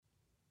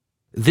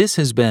This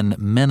has been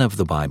Men of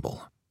the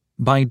Bible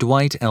by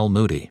Dwight L.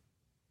 Moody.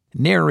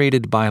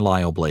 Narrated by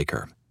Lyle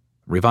Blaker.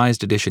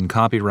 Revised edition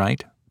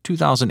copyright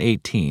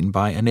 2018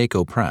 by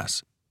Anako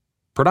Press.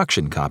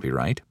 Production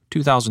copyright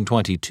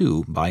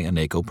 2022 by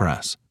Anako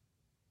Press.